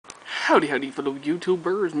Howdy fellow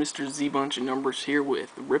YouTubers, Mr. Z Bunch of Numbers here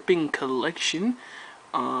with Ripping Collection,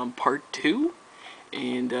 Part 2,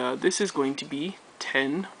 and this is going to be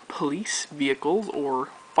 10 police vehicles, or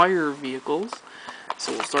fire vehicles.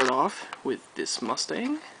 So we'll start off with this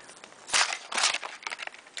Mustang,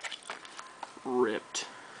 ripped.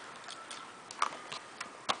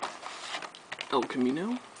 El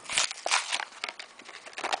Camino,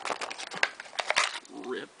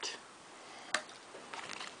 ripped.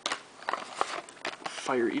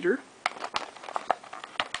 Fire Eater,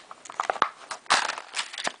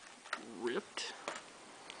 ripped.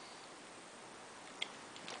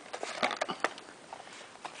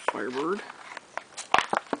 Firebird,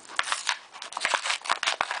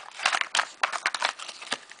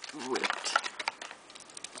 ripped.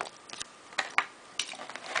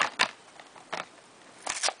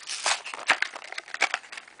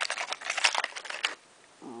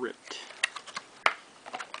 Ripped.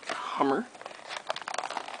 Hummer,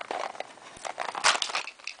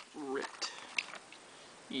 ripped.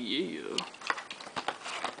 Yeah.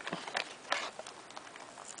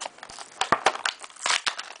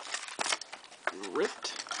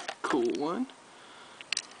 Ripped. Cool one.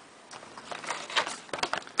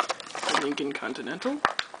 Lincoln Continental.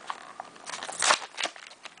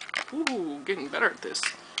 Ooh, getting better at this.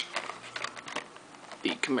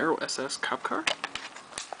 The Camaro SS cop car.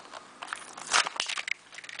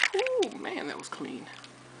 Ooh, man, that was clean.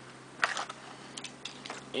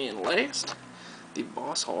 And last, the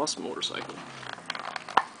Boss Hoss motorcycle.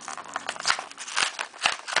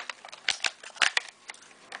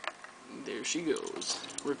 There she goes.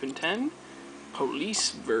 Rippin' 10,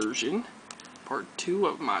 police version, part 2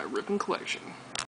 of my ripping collection.